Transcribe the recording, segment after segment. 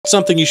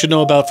something you should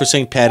know about for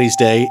St. Paddy's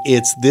Day.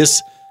 It's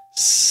this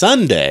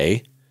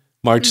Sunday,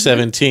 March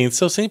 17th.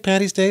 So St.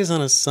 Paddy's Day is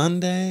on a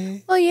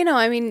Sunday. Well, you know,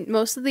 I mean,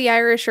 most of the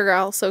Irish are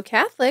also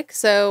Catholic,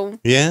 so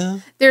Yeah.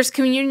 there's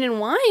communion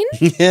wine.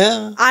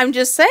 Yeah. I'm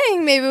just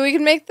saying, maybe we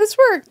can make this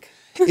work.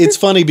 It's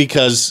funny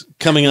because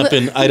coming up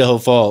in Idaho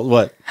Falls,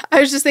 what? I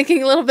was just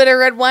thinking a little bit of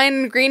red wine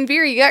and green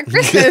beer. You got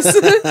Christmas.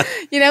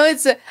 You know,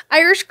 it's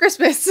Irish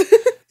Christmas.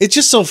 It's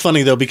just so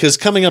funny, though, because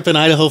coming up in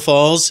Idaho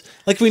Falls,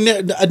 like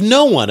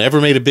no one ever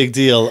made a big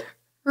deal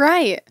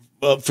Right.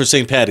 for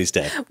St. Paddy's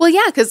Day. Well,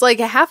 yeah, because like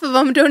half of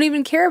them don't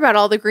even care about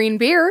all the green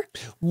beer.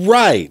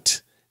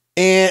 Right.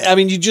 And, I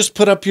mean, you just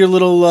put up your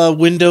little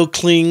window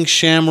cling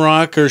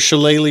shamrock or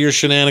shillelagh or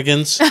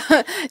shenanigans.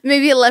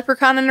 Maybe a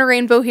leprechaun and a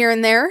rainbow here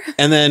and there.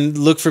 And then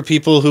look for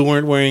people who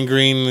weren't wearing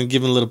green and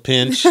give them a little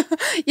pinch.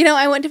 You know,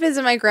 I went to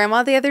visit my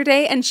grandma the other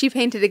day, and she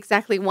painted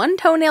exactly one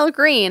toenail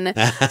green so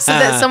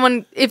that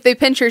someone, if they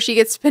pinch her, she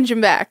gets to pinch them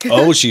back.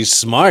 Oh, she's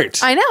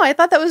smart. I know. I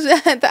thought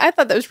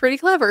that was pretty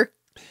clever.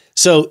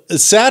 So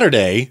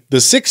Saturday, the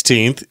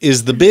 16th,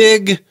 is the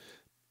big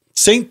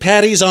St.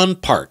 Paddy's on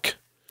Park.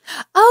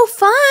 Oh,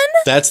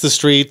 fun. That's the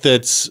street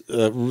that's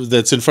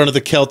in front of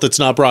the Celt that's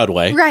not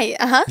Broadway. Right.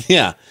 Uh-huh.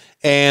 Yeah.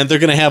 And they're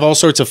going to have all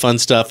sorts of fun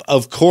stuff.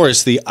 Of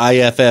course, the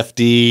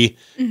IFFD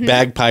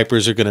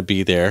bagpipers are going to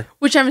be there.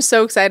 Which I'm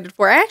so excited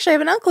for. I actually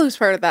have an uncle who's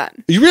part of that.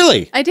 You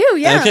really? I do,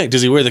 yeah. Okay.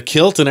 Does he wear the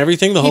kilt and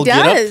everything? The whole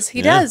get-up?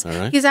 He does. All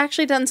right. He's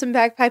actually done some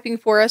bagpiping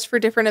for us for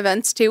different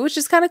events, too, which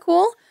is kind of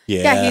cool.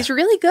 Yeah. He's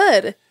really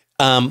good.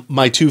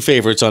 My two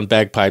favorites on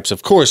bagpipes,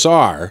 of course,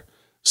 are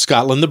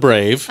Scotland the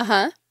Brave.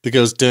 Uh-huh. That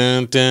goes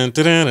dun dun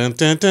dun dun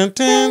dun dun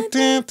dun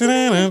dun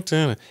dun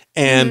dun,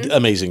 and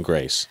Amazing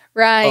Grace.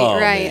 Right, Oh,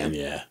 right. man,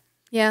 yeah.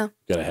 Yeah.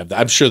 Gotta have that.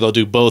 I'm sure they'll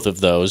do both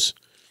of those.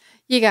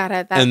 You got it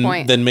at that And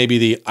point. then maybe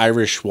the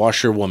Irish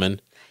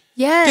washerwoman.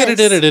 Yes.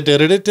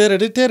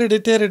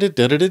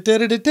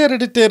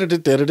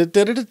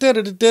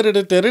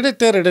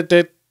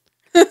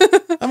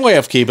 I'm way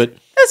off key, but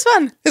That's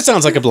fun. it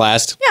sounds like a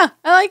blast. Yeah,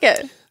 I like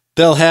it.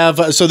 They'll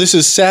have, so this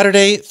is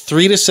Saturday,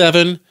 3 to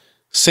 7,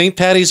 St.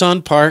 Paddy's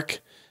on Park,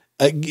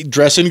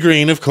 dress in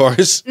green, of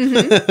course,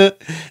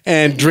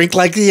 and drink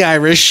like the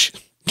Irish.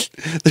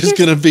 There's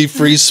going to be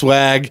free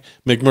swag,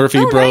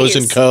 McMurphy Bros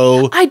nice. and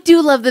Co. I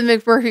do love the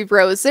McMurphy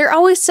Bros. They're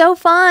always so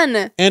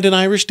fun. And an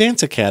Irish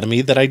dance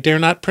academy that I dare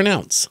not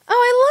pronounce. Oh,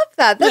 I love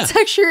that. That's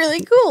actually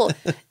really cool.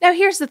 Now,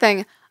 here's the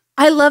thing.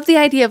 I love the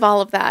idea of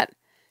all of that.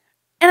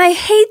 And I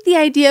hate the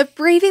idea of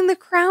braving the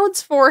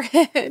crowds for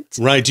it.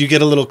 Right. Do you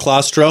get a little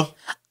claustro?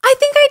 I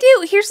think I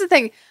do. Here's the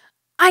thing.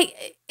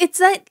 It's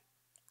that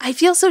I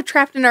feel so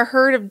trapped in a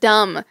herd of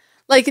dumb.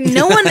 Like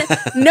no one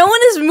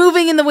is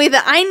moving in the way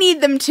that I need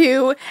them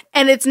to,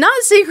 and it's not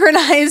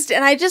synchronized,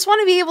 and I just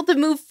want to be able to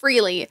move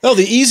freely. Oh,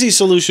 the easy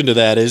solution to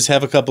that is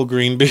have a couple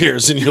green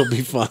beers and you'll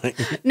be fine.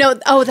 No,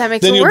 that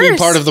makes Then it you'll worse. be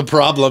part of the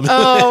problem.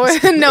 Oh,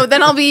 no,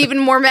 then I'll be even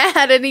more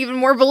mad and even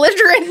more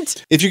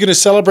belligerent. If you're going to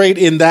celebrate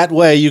in that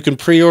way, you can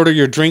pre-order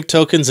your drink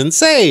tokens and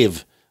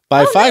save.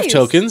 Buy 5 nice.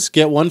 tokens,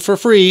 get 1 for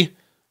free.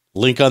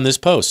 Link on this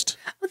post.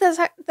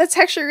 Oh, that's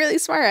actually really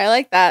smart. I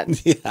like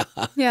that. Yeah.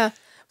 Yeah.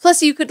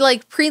 Plus, you could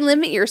like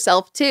pre-limit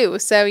yourself too.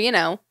 So, you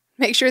know,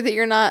 make sure that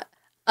you're not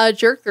a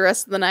jerk the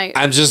rest of the night.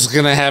 I'm just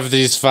going to have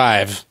these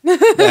 5.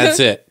 That's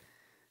it.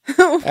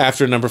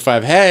 After number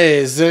 5, hey,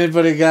 has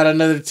anybody got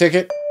another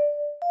ticket?